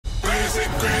Crazy,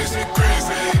 crazy,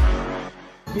 crazy.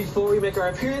 Before we make our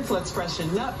appearance, let's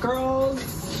freshen up, girls.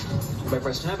 By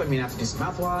freshen up, I mean I have to do some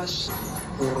mouthwash.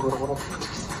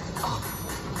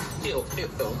 Ew, ew,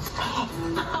 ew.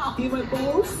 See my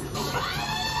balls?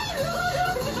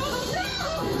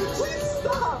 Please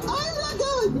stop! I'm not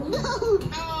going! No!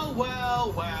 Oh,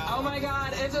 well, well. Oh my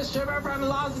god, it's a stripper from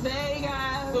Las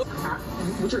Vegas!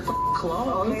 What's your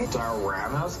clone? Do I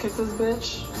roundhouse kiss this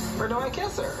bitch? Or do I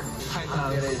kiss her?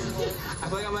 I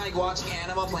feel like I'm like watching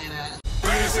Animal Planet.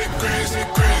 Crazy, crazy,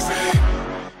 crazy.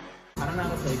 I don't know how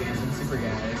to play games, I'm super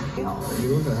gay.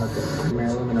 You look at her.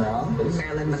 Marilyn Monroe?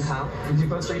 Marilyn Monroe. Did you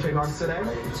post 3 TikToks today?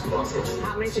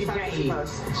 How many TikToks did you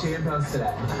post? She didn't post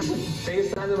today.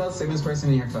 FaceTime the most famous person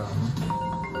in your phone.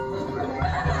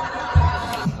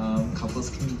 Couples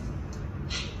can...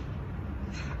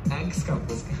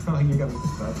 Ex-couples can... Oh, you got me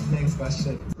stuck. Next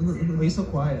question. Why are you so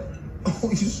quiet? Oh,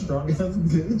 you strong ass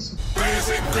bitch.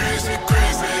 Crazy, crazy,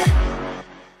 crazy.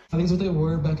 I think it's what they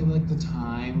were back in like the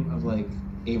time of like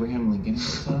Abraham Lincoln and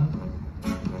stuff.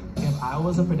 If I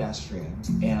was a pedestrian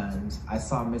and I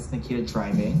saw Miss Nikita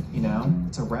driving, you know,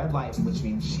 it's a red light, which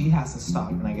means she has to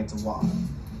stop and I get to walk.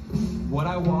 Would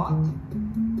I walk?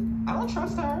 I don't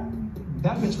trust her.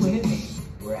 That bitch would hit me.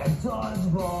 Red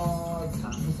dodgeball,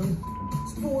 time for some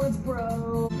sports,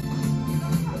 bro.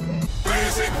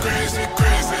 Crazy, crazy,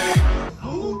 crazy.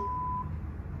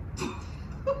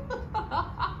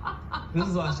 This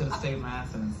is why I should have saved my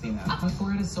ass and seen that. My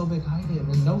forehead is so big, hide it.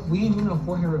 We ain't doing no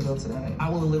forehead reveal today. I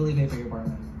will literally pay for your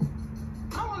apartment.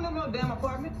 I don't want to live in no damn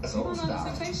apartment. You don't know the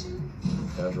sensation?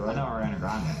 That's right. I know Ariana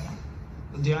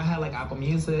Grande. Do y'all have like Apple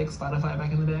Music, Spotify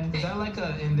back in the day? Is that like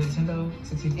a Nintendo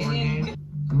 64 game?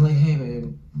 I'm like, hey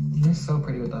babe, you're so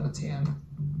pretty without a tan.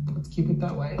 Let's keep it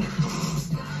that way.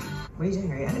 What are you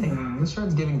doing? Are you editing? This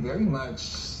shirt's giving very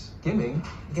much. Giving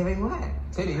what?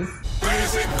 titties.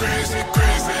 Crazy, crazy,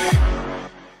 crazy.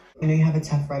 I know you have a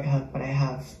tough right hook, but I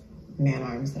have man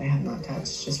arms that I have not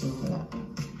touched. Just remember that.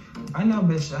 I know,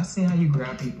 bitch. I see how you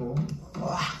grab people.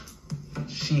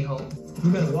 She-Hulk.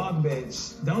 You better walk,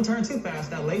 bitch. Don't turn too fast.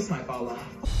 That lace might fall off.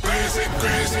 Crazy,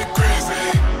 crazy,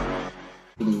 crazy.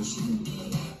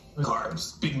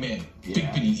 Carbs, big man,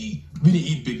 big bitty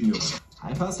eat big meals.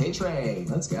 High Pass Hey Trey,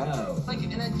 let's go. Like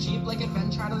in a Jeep, like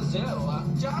adventure out of the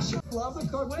zoo. Joshua, love the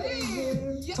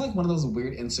cartoon. It's like one of those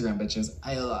weird Instagram bitches.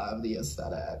 I love the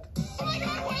aesthetic. Oh my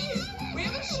god, wait! We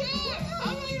have a ship!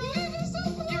 Oh my god, you're so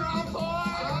cool! You're on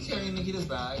board! Carrying Nikita's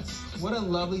bags. What a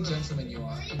lovely gentleman you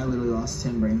are. I literally lost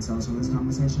 10 brain cells from this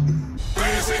conversation.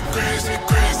 Crazy, crazy,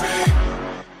 crazy.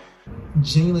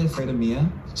 Genuinely afraid of Mia.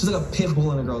 She's like a pit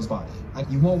bull in a girl's body. Like,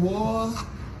 you want war?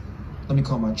 Let me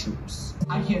call my troops.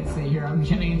 I can't stay here. I'm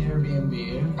getting an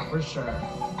Airbnb for sure.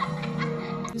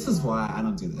 This is why I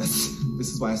don't do this. This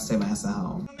is why I stay my ass at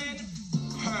home.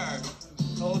 Purr.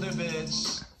 Older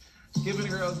bitch. Giving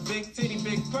girls big titty,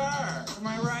 big purr. Am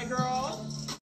I right, girl?